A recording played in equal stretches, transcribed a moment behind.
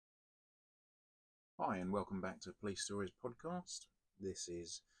Hi, and welcome back to Police Stories Podcast. This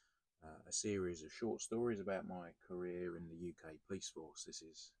is a series of short stories about my career in the UK Police Force. This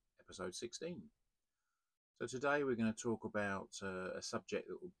is episode 16. So, today we're going to talk about a subject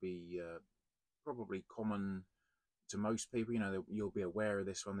that will be probably common to most people. You'll be aware of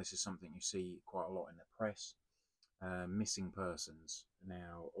this one. This is something you see quite a lot in the press. Missing persons.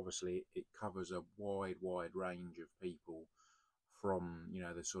 Now, obviously, it covers a wide range of people from,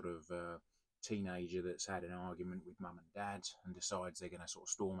 the sort of teenager that's had an argument with mum and dad and decides they're going to sort of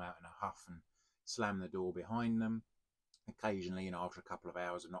storm out in a huff and slam the door behind them. Occasionally, after a couple of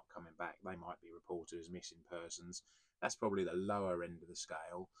hours of not coming back, they might be reported as missing persons. That's probably the lower end of the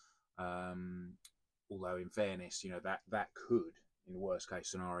scale. Although, in fairness, that could, in the worst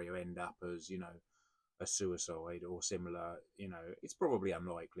case scenario, end up as, a suicide or similar. It's probably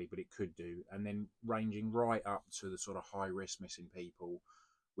unlikely, but it could do. And then ranging right up to the sort of high risk missing people,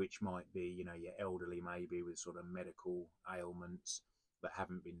 which might be, your elderly maybe with sort of medical ailments that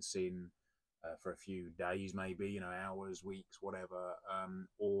haven't been seen for a few days, maybe, hours, weeks, whatever.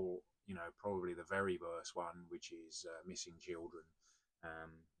 Or, probably the very worst one, which is missing children,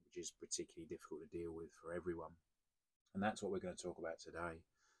 which is particularly difficult to deal with for everyone. And that's what we're going to talk about today.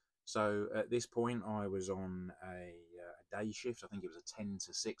 So at this point, I was on a day shift. I think it was a 10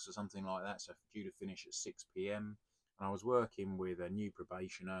 to 6 or something like that. So due to finish at 6 p.m. And I was working with a new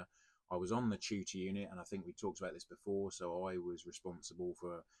probationer. I was on the tutor unit, and I think we talked about this before. So I was responsible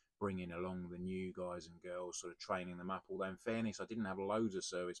for bringing along the new guys and girls, sort of training them up. Although in fairness, I didn't have loads of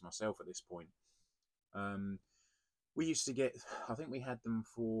service myself at this point. We used to get, I think we had them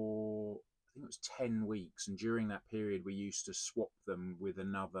for, I think it was 10 weeks. And during that period, we used to swap them with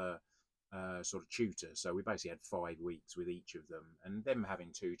another sort of tutor. So we basically had 5 weeks with each of them. And them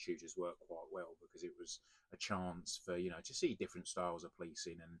having two tutors worked quite well because it was a chance for, to see different styles of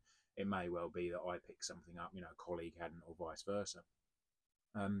policing. And it may well be that I picked something up, a colleague hadn't, or vice versa.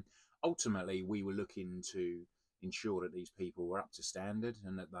 Ultimately, we were looking to ensure that these people were up to standard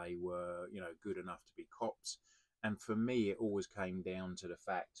and that they were, good enough to be cops. And for me, it always came down to the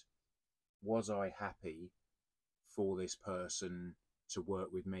fact, was I happy for this person to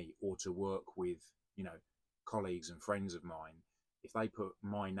work with me or to work with, colleagues and friends of mine? If they put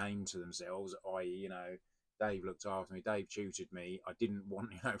my name to themselves, Dave looked after me, Dave tutored me, I didn't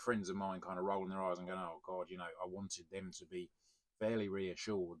want, friends of mine kind of rolling their eyes and going, oh God, I wanted them to be fairly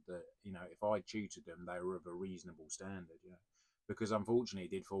reassured that, if I tutored them, they were of a reasonable standard, because unfortunately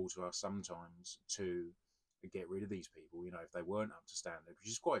it did fall to us sometimes to get rid of these people, if they weren't up to standard,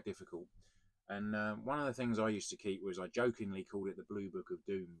 which is quite difficult. And one of the things I used to keep was, I jokingly called it the Blue Book of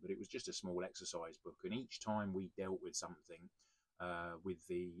Doom, but it was just a small exercise book. And each time we dealt with something with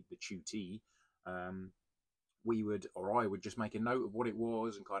the tutee, I would just make a note of what it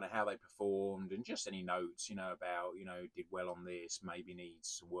was and kind of how they performed, and just any notes, about, did well on this, maybe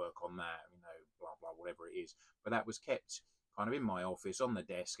needs some work on that, blah, blah, whatever it is. But that was kept kind of in my office on the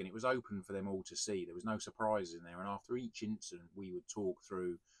desk, and it was open for them all to see. There was no surprises in there. And after each incident, we would talk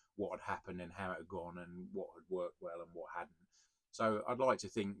through what had happened and how it had gone and what had worked well and what hadn't. So I'd like to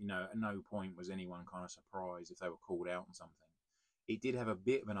think, at no point was anyone kind of surprised if they were called out on something. It did have a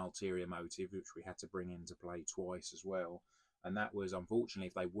bit of an ulterior motive, which we had to bring into play twice as well. And that was, unfortunately,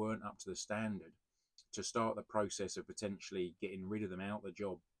 if they weren't up to the standard, to start the process of potentially getting rid of them out of the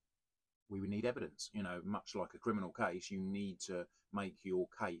job, we would need evidence. Much like a criminal case, you need to make your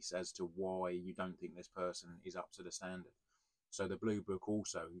case as to why you don't think this person is up to the standard. So the Blue Book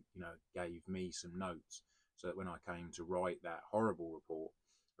also, gave me some notes, so that when I came to write that horrible report,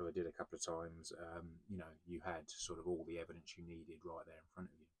 that I did a couple of times, you had sort of all the evidence you needed right there in front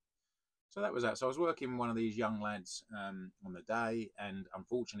of you. So that was that. So I was working with one of these young lads on the day, and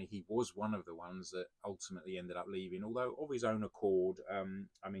unfortunately he was one of the ones that ultimately ended up leaving, although of his own accord.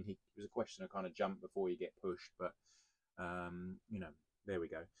 It was a question of kind of jump before you get pushed, but, there we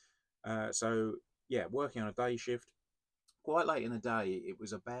go. So, yeah, working on a day shift. Quite late in the day, it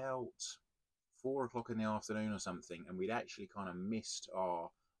was about 4 o'clock in the afternoon or something, and we'd actually kind of missed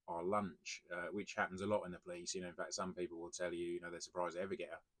our lunch, which happens a lot in the police. In fact, some people will tell you, they're surprised they ever get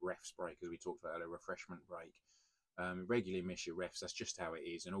a refs break, as we talked about, a refreshment break. Regularly miss your refs, that's just how it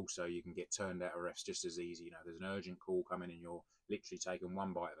is. And also you can get turned out of refs just as easy. There's an urgent call coming and you're literally taking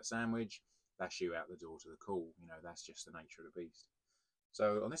one bite of a sandwich, that's you out the door to the call. That's just the nature of the beast.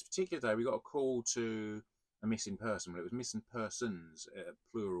 So on this particular day, we got a call to a missing person. Well, it was missing persons,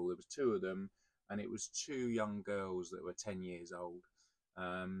 plural. There was two of them, and it was two young girls that were 10 years old.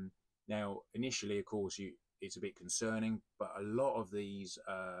 Now, initially, of course, it's a bit concerning, but a lot of these,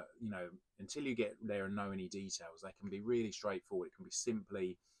 until you get there and know any details, they can be really straightforward. It can be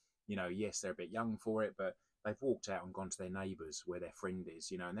simply, yes, they're a bit young for it, but they've walked out and gone to their neighbours where their friend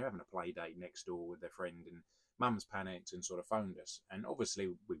is, and they're having a play date next door with their friend, and mum's panicked and sort of phoned us. And obviously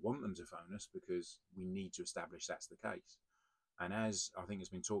we want them to phone us because we need to establish that's the case. And as I think has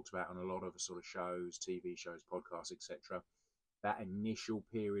been talked about on a lot of sort of shows, TV shows, podcasts, etc., that initial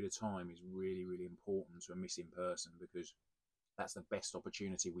period of time is really, really important to a missing person, because that's the best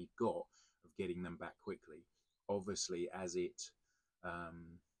opportunity we've got of getting them back quickly. Obviously, as it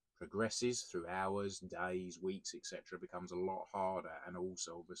progresses through hours, days, weeks, etc., becomes a lot harder, and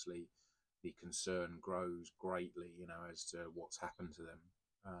also obviously the concern grows greatly, as to what's happened to them.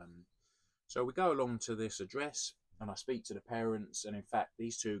 So we go along to this address, and I speak to the parents, and in fact,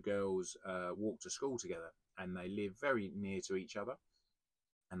 these two girls walk to school together, and they live very near to each other,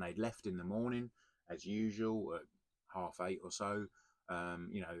 and they'd left in the morning as usual at 8:30 or so,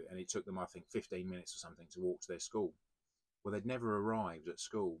 and it took them, I think, 15 minutes or something to walk to their school. Well, they'd never arrived at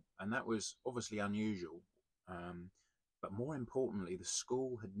school, and that was obviously unusual. But more importantly, the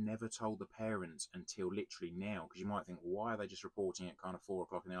school had never told the parents until literally now, because you might think, well, why are they just reporting at kind of 4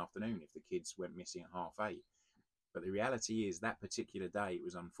 o'clock in the afternoon if the kids went missing at 8:30? But the reality is that particular day, it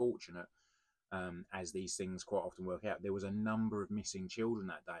was unfortunate, as these things quite often work out. There was a number of missing children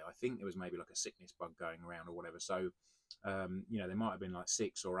that day. I think there was maybe like a sickness bug going around or whatever. So, there might have been like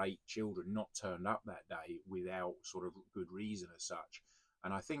 6 or 8 children not turned up that day without sort of good reason as such.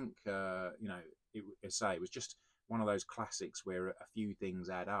 And I think, it was just one of those classics where a few things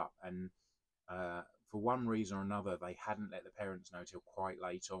add up. And for one reason or another, they hadn't let the parents know till quite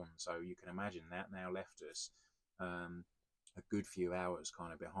late on. So you can imagine that now left us a good few hours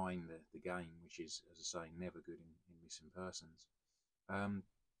kind of behind the game, which is, as I say, never good in missing persons.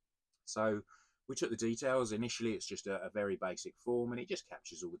 So we took the details. Initially, it's just a very basic form, and it just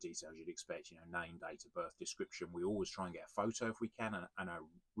captures all the details you'd expect, name, date of birth, description. We always try and get a photo if we can, and a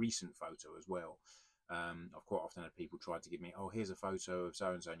recent photo as well. I've quite often had people try to give me, oh, here's a photo of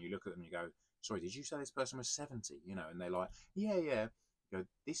so-and-so, and you look at them and you go, sorry, did you say this person was 70? And they're like, yeah. You go,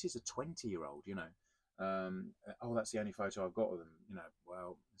 this is a 20-year-old, oh, that's the only photo I've got of them.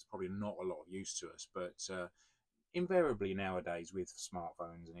 Well, it's probably not a lot of use to us, but invariably nowadays with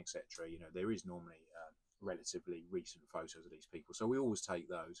smartphones and etc., there is normally relatively recent photos of these people, so we always take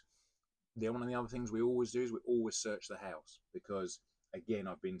those. One of the other things we always do is we always search the house, because again,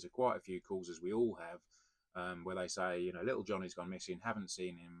 I've been to quite a few calls, as we all have, where they say, little Johnny's gone missing, haven't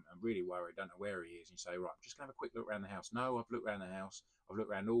seen him, I'm really worried, don't know where he is. And you say, right, I'm just going to have a quick look around the house. No, I've looked around the house, I've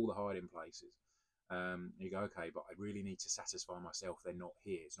looked around all the hiding places. You go, okay, but I really need to satisfy myself they're not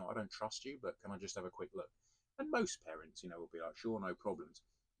here. It's not I don't trust you, but can I just have a quick look? And most parents, will be like, sure, no problems.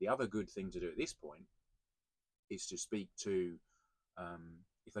 The other good thing to do at this point is to speak to,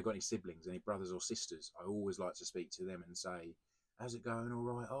 if they've got any siblings, any brothers or sisters, I always like to speak to them and say, how's it going? All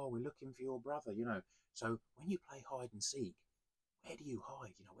right. Oh, we're looking for your brother, So when you play hide and seek, where do you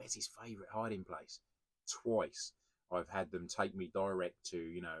hide? Where's his favourite hiding place? Twice I've had them take me direct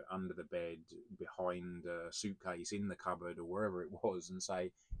to, under the bed, behind a suitcase, in the cupboard, or wherever it was, and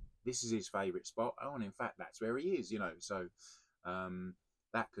say, this is his favourite spot. Oh, and in fact, that's where he is, So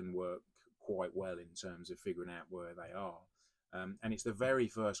that can work quite well in terms of figuring out where they are. And it's the very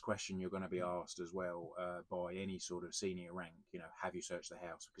first question you're going to be asked as well, by any sort of senior rank, have you searched the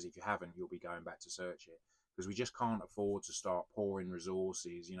house? Because if you haven't, you'll be going back to search it. Because we just can't afford to start pouring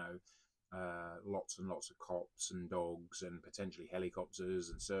resources, lots and lots of cops and dogs and potentially helicopters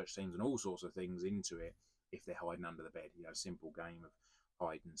and search teams and all sorts of things into it if they're hiding under the bed. Simple game of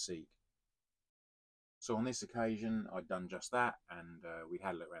hide and seek. So on this occasion, I'd done just that, and we'd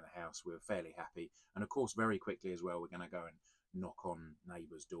had a look around the house. We were fairly happy, and of course, very quickly as well, we're going to go and knock on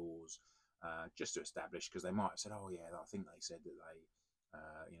neighbours' doors, just to establish, because they might have said, oh yeah, I think they said that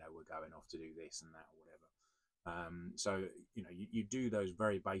they were going off to do this and that or whatever. So you do those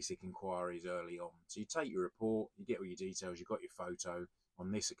very basic inquiries early on. So you take your report, you get all your details, you've got your photo.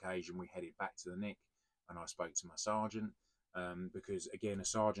 On this occasion, we headed back to the Nick, and I spoke to my sergeant, because again, a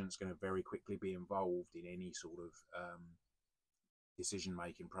sergeant's going to very quickly be involved in any sort of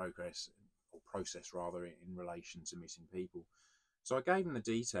decision-making process rather, in relation to missing people. So I gave him the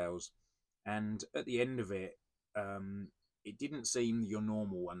details, and at the end of it, it didn't seem your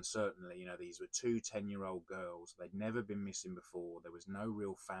normal one, certainly. These were 2 10-year-old girls. They'd never been missing before. There was no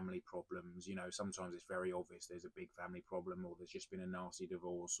real family problems. Sometimes it's very obvious there's a big family problem, or there's just been a nasty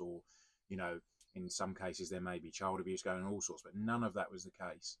divorce, or, in some cases there may be child abuse going on, all sorts, but none of that was the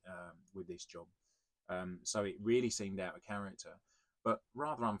case with this job. So it really seemed out of character. But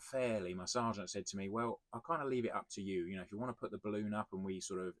rather unfairly, my sergeant said to me, well, I'll kind of leave it up to you. If you want to put the balloon up and we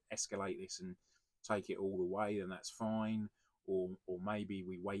sort of escalate this and take it all the way, then that's fine. or maybe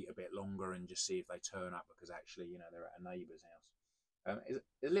we wait a bit longer and just see if they turn up because actually, they're at a neighbour's house.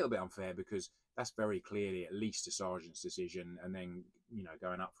 It's a little bit unfair because that's very clearly at least a sergeant's decision, and then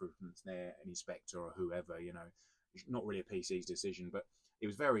going up from there, an inspector or whoever, not really a PC's decision, but it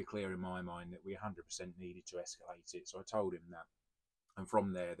was very clear in my mind that we 100% needed to escalate it. So I told him that, and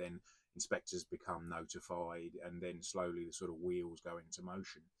from there, then inspectors become notified, and then slowly the sort of wheels go into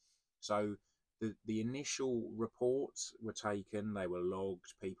motion. So the initial reports were taken, they were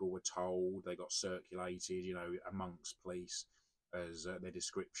logged, people were told, they got circulated, amongst police as their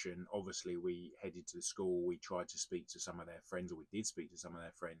description. Obviously, we headed to the school. We tried to speak to some of their friends, or we did speak to some of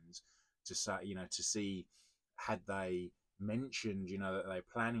their friends to say, to see had they mentioned, that they're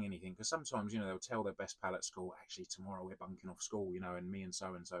planning anything. Because sometimes, they'll tell their best pal at school, actually, tomorrow we're bunking off school, and me and so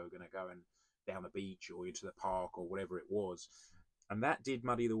are going to go and down the beach or into the park or whatever it was. And that did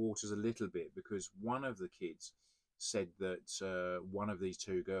muddy the waters a little bit because one of the kids said that one of these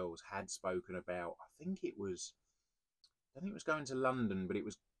two girls had spoken about, I think it was going to London, but it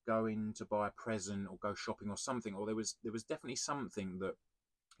was going to buy a present or go shopping or something, or there was definitely something that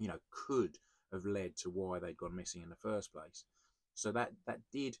could have led to why they'd gone missing in the first place. So that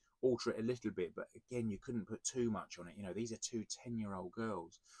did alter it a little bit, but again, you couldn't put too much on it. These are two 10-year-old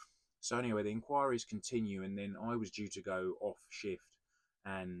girls. So anyway, the inquiries continue, and then I was due to go off shift,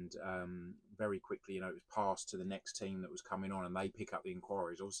 and very quickly, it was passed to the next team that was coming on, and they pick up the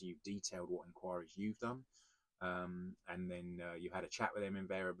inquiries. Obviously, you've detailed what inquiries you've done. And then you had a chat with them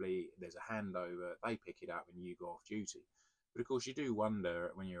invariably. There's a handover, they pick it up, and you go off duty. But of course, you do wonder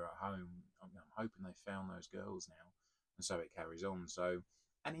when you're at home, I'm hoping they found those girls now. And so it carries on. So,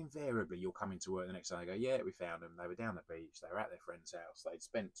 and invariably, you'll come into work the next day and go, yeah, we found them. They were down the beach. They were at their friend's house. They'd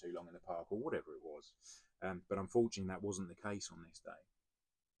spent too long in the park or whatever it was. But unfortunately, that wasn't the case on this day.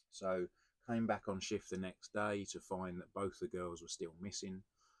 So, came back on shift the next day to find that both the girls were still missing.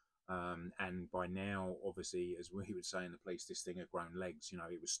 And by now, obviously, as we would say in the police, this thing had grown legs.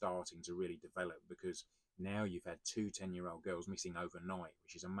 It was starting to really develop because now you've had two 10-year-old girls missing overnight,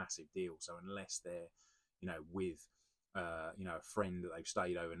 which is a massive deal. So unless they're, with, a friend that they've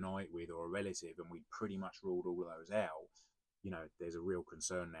stayed overnight with or a relative, and we pretty much ruled all of those out, there's a real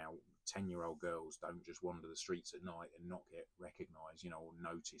concern now. 10-year-old girls don't just wander the streets at night and not get recognised, or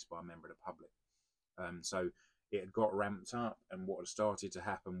noticed by a member of the public. So it had got ramped up, and what had started to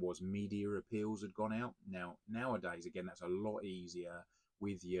happen was media appeals had gone out. Now, nowadays, again, that's a lot easier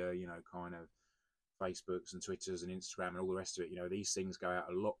with your, kind of Facebooks and Twitters and Instagram and all the rest of it. These things go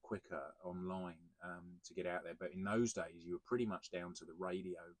out a lot quicker online to get out there. But in those days, you were pretty much down to the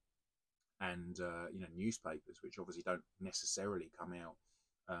radio and, newspapers, which obviously don't necessarily come out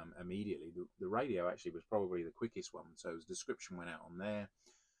immediately. The radio actually was probably the quickest one. So the description went out on there.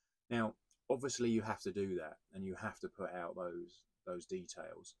 Now, obviously, you have to do that, and you have to put out those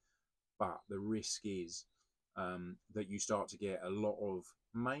details. But the risk is that you start to get a lot of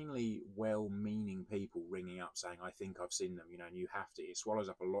mainly well-meaning people ringing up saying, "I think I've seen them," and you have to. It swallows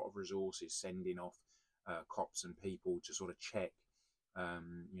up a lot of resources sending off cops and people to sort of check,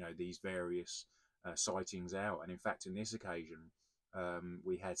 these various sightings out. And in fact, in this occasion,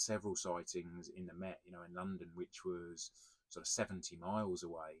 we had several sightings in the Met, in London, which was sort of 70 miles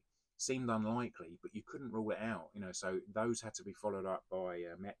away. Seemed unlikely, but you couldn't rule it out, so those had to be followed up by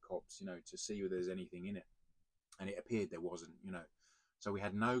Met cops, to see if there's anything in it. And it appeared there wasn't, So we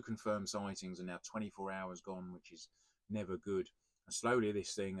had no confirmed sightings, and now 24 hours gone, which is never good. And slowly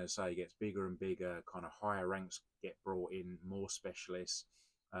this thing, as I say, gets bigger and bigger, kind of higher ranks get brought in, more specialists.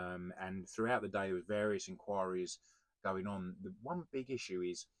 And throughout the day, there was various inquiries going on. The one big issue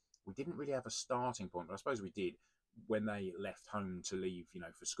is we didn't really have a starting point, but I suppose we did. When they left home to leave,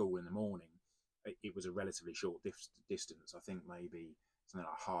 for school in the morning, it was a relatively short distance. I think maybe something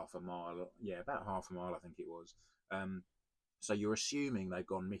like half a mile. Yeah, about half a mile, I think it was. So you're assuming they've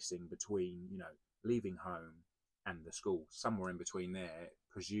gone missing between, leaving home and the school, somewhere in between there,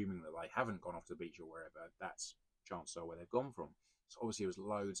 presuming that they haven't gone off the beach or wherever. That's chances are where they've gone from. So obviously, it was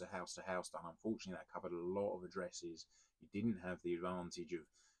loads of house to house done. Unfortunately, that covered a lot of addresses. You didn't have the advantage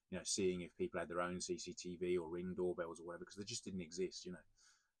of seeing if people had their own CCTV or Ring doorbells or whatever, because they just didn't exist,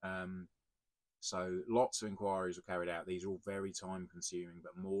 So lots of inquiries were carried out. These are all very time consuming,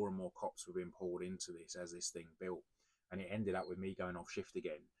 but more and more cops were being poured into this as this thing built. And it ended up with me going off shift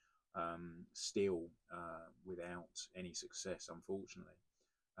again, still without any success, unfortunately.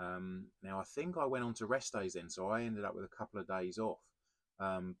 Now, I think I went on to rest days then, so I ended up with a couple of days off.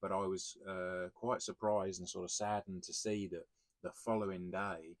 But I was quite surprised and sort of saddened to see that the following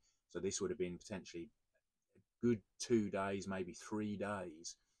day, so this would have been potentially a good 2 days, maybe 3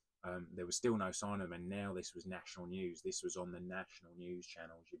 days, There was still no sign of them, and now this was national news. This was on the national news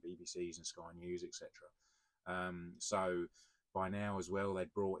channels, your BBCs and Sky News, etc. So by now as well,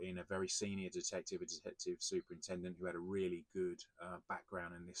 they'd brought in a very senior detective, a detective superintendent who had a really good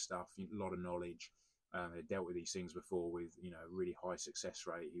background in this stuff, a lot of knowledge. Had dealt with these things before with, really high success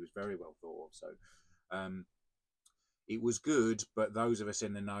rate. He was very well thought of. So um, it was good, but those of us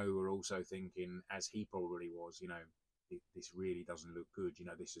in the know were also thinking, as he probably was, this really doesn't look good.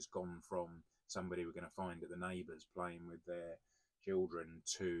 This has gone from somebody we're going to find at the neighbours playing with their children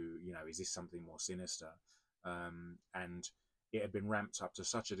to, is this something more sinister? And it had been ramped up to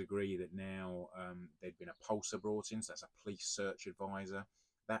such a degree that now there'd been a pulsar brought in, so that's a police search advisor.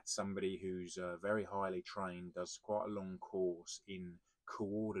 That's somebody who's very highly trained, does quite a long course in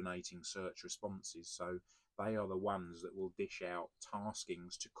coordinating search responses. So they are the ones that will dish out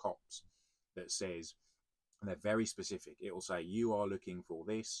taskings to cops that says, and they're very specific. It will say, you are looking for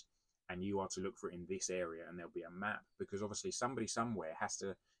this, and you are to look for it in this area, and there'll be a map, because obviously somebody somewhere has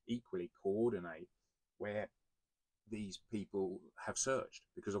to equally coordinate where these people have searched,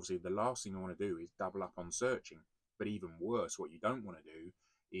 because obviously the last thing you want to do is double up on searching. But even worse, what you don't want to do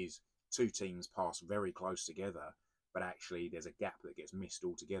is two teams pass very close together, but actually there's a gap that gets missed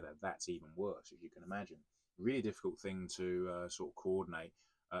altogether. That's even worse, as you can imagine. Really difficult thing to sort of coordinate,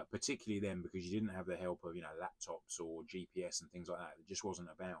 particularly then, because you didn't have the help of laptops or GPS and things like that. It just wasn't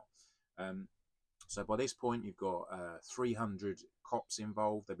about. So by this point, you've got 300 cops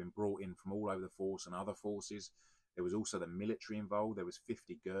involved. They've been brought in from all over the force and other forces. There was also the military involved. There was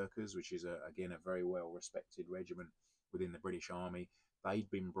 50 Gurkhas, which is, again, a very well-respected regiment within the British Army.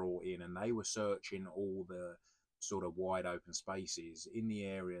 They'd been brought in, and they were searching all the sort of wide open spaces in the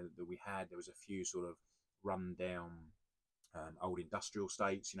area that we had. There was a few sort of run-down old industrial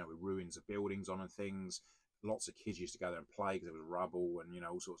estates, with ruins of buildings on and things. Lots of kids used to go there and play because there was rubble and,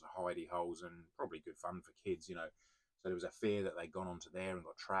 all sorts of hidey holes, and probably good fun for kids, So there was a fear that they'd gone onto there and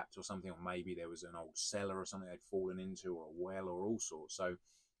got trapped or something, or maybe there was an old cellar or something they'd fallen into, or a well, or all sorts. So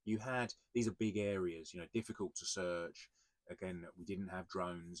you had, these are big areas, difficult to search. Again, we didn't have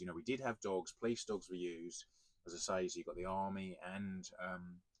drones. We did have dogs. Police dogs were used, as I say. So you've got the army and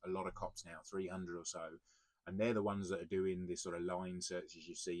a lot of cops now, 300 or so. And they're the ones that are doing this sort of line searches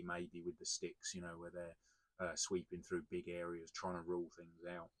you see, maybe with the sticks, where they're sweeping through big areas, trying to rule things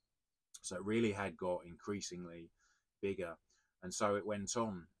out. So it really had got increasingly bigger. And so it went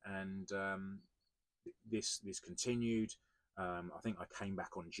on. And this continued. I think I came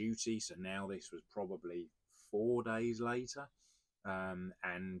back on duty. So now this was probably 4 days later.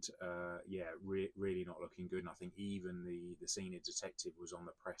 Really not looking good. And I think even the senior detective was on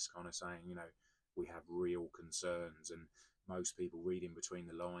the press kind of saying, we have real concerns. And most people reading between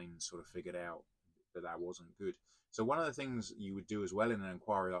the lines sort of figured out that wasn't good. So one of the things you would do as well in an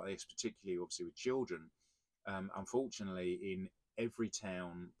inquiry like this, particularly obviously with children, unfortunately, in every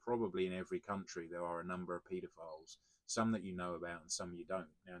town, probably in every country, there are a number of paedophiles, some that you know about and some you don't.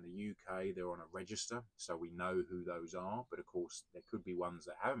 Now in the UK, they're on a register, so we know who those are, but of course there could be ones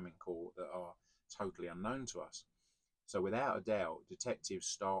that haven't been caught that are totally unknown to us. So without a doubt, detectives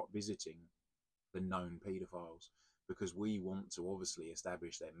start visiting the known paedophiles, because we want to obviously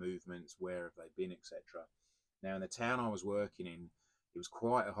establish their movements, where have they been, etc. Now, in the town I was working in, it was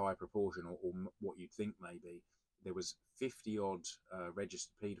quite a high proportion, or what you'd think maybe. There was 50 odd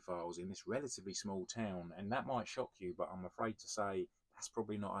registered paedophiles in this relatively small town, and that might shock you, but I'm afraid to say that's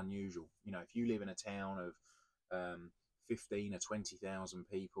probably not unusual. If you live in a town of 15 or 20,000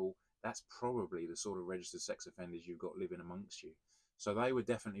 people, that's probably the sort of registered sex offenders you've got living amongst you. So they were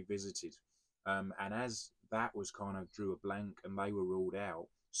definitely visited. And as that was kind of drew a blank and they were ruled out,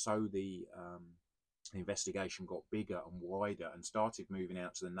 so the investigation got bigger and wider and started moving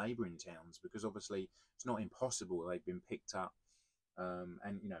out to the neighbouring towns, because obviously it's not impossible they've been picked up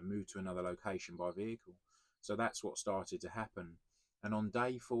and moved to another location by vehicle. So that's what started to happen. And on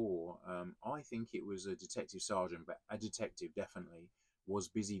day 4, I think it was a detective sergeant, but a detective definitely was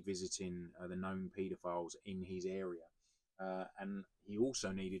busy visiting the known paedophiles in his area. And he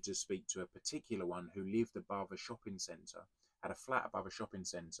also needed to speak to a particular one who lived above a shopping centre, had a flat above a shopping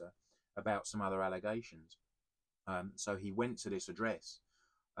centre, about some other allegations. So he went to this address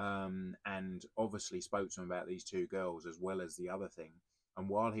and obviously spoke to him about these 2 girls as well as the other thing. And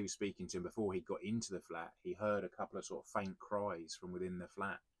while he was speaking to him, before he got into the flat, he heard a couple of sort of faint cries from within the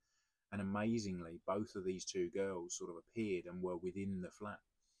flat. And amazingly, both of these 2 girls sort of appeared and were within the flat.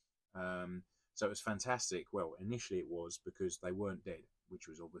 So it was fantastic. Well, initially it was, because they weren't dead, which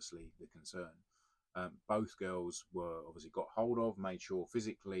was obviously the concern. Both girls were obviously got hold of, made sure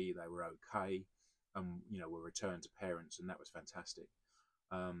physically they were okay, and were returned to parents, and that was fantastic.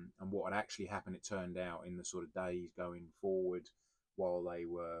 And what had actually happened, it turned out, in the sort of days going forward, while they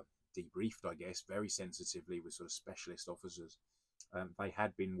were debriefed, I guess, very sensitively with sort of specialist officers, they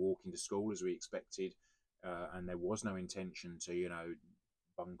had been walking to school as we expected, and there was no intention to,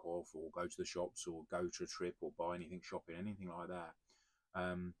 bunk off or go to the shops or go to a trip or buy anything shopping, anything like that.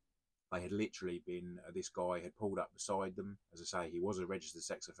 Um, they had literally been, this guy had pulled up beside them. As I say, he was a registered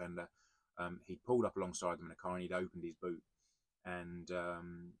sex offender. He'd pulled up alongside them in a car and he'd opened his boot. And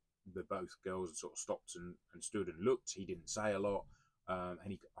the both girls had sort of stopped and stood and looked. He didn't say a lot. I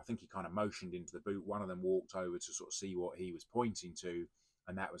think he kind of motioned into the boot. One of them walked over to sort of see what he was pointing to,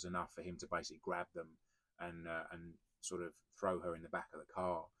 and that was enough for him to basically grab them and sort of throw her in the back of the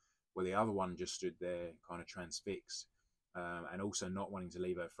car. Where the other one just stood there, kind of transfixed, and also not wanting to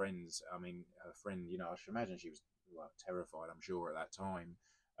leave her friends. I mean, her friend, I should imagine she was, well, terrified, I'm sure, at that time,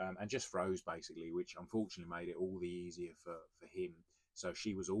 and just froze basically, which unfortunately made it all the easier for him. So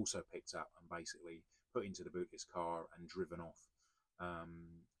she was also picked up and basically put into the boot of his car and driven off.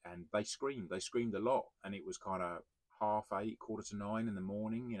 And they screamed a lot, and it was kind of 8:30, 8:45 in the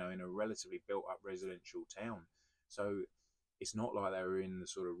morning, in a relatively built up residential town. So it's not like they were in the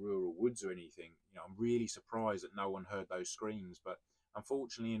sort of rural woods or anything. I'm really surprised that no one heard those screams. But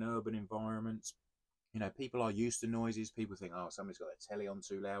unfortunately, in urban environments, people are used to noises. People think, oh, somebody's got their telly on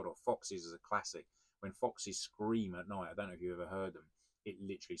too loud, or foxes is a classic. When foxes scream at night, I don't know if you've ever heard them, it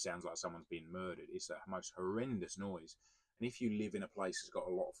literally sounds like someone's been murdered. It's the most horrendous noise. And if you live in a place that's got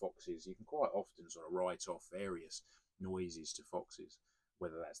a lot of foxes, you can quite often sort of write off various noises to foxes,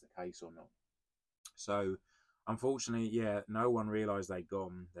 whether that's the case or not. So, unfortunately, yeah, no one realised they'd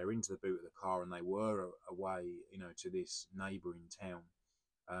gone. They're into the boot of the car and they were away, to this neighbouring town.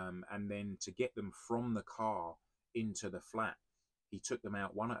 And then to get them from the car into the flat, he took them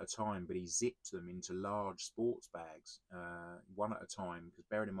out one at a time, but he zipped them into large sports bags, one at a time, because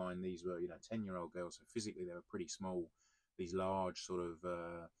bearing in mind these were, 10-year-old girls, so physically they were pretty small. These large sort of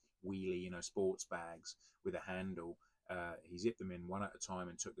wheelie, sports bags with a handle. He zipped them in one at a time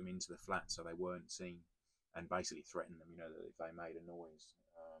and took them into the flat so they weren't seen, and basically threatened them, that if they made a noise,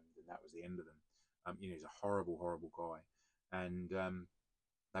 then that was the end of them. He's a horrible, horrible guy. And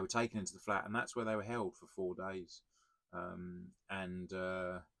they were taken into the flat, and that's where they were held for 4 days. And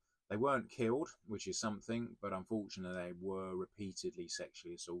they weren't killed, which is something, but unfortunately they were repeatedly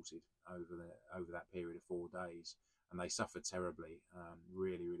sexually assaulted over that period of 4 days, and they suffered terribly.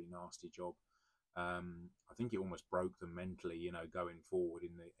 Really, really nasty job. I think it almost broke them mentally, going forward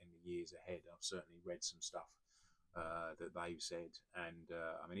in the years ahead. I've certainly read some stuff that they've said, and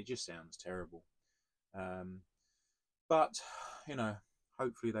I mean, it just sounds terrible. But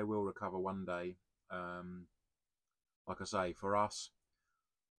hopefully they will recover one day. Like I say, for us,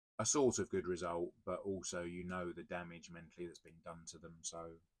 a sort of good result, but also the damage mentally that's been done to them.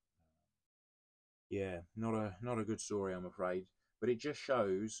 So yeah, not a good story, I'm afraid. But it just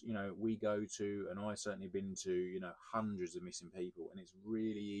shows, we go to, and I've certainly been to, hundreds of missing people, and it's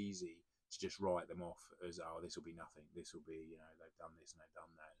really easy to just write them off as, oh, this will be nothing. This will be, they've done this and they've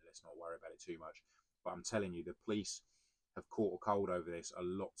done that. Let's not worry about it too much. But I'm telling you, the police have caught a cold over this a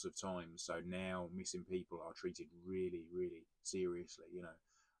lots of times. So now missing people are treated really, really seriously.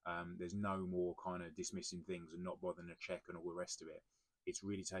 There's no more kind of dismissing things and not bothering to check and all the rest of it. It's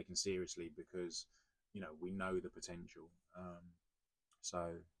really taken seriously because we know the potential.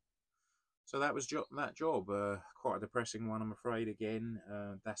 So that was that job. Quite a depressing one, I'm afraid. Again,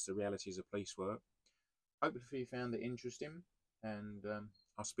 that's the realities of police work. Hopefully you found it interesting, and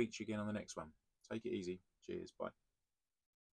I'll speak to you again on the next one. Take it easy. Cheers. Bye.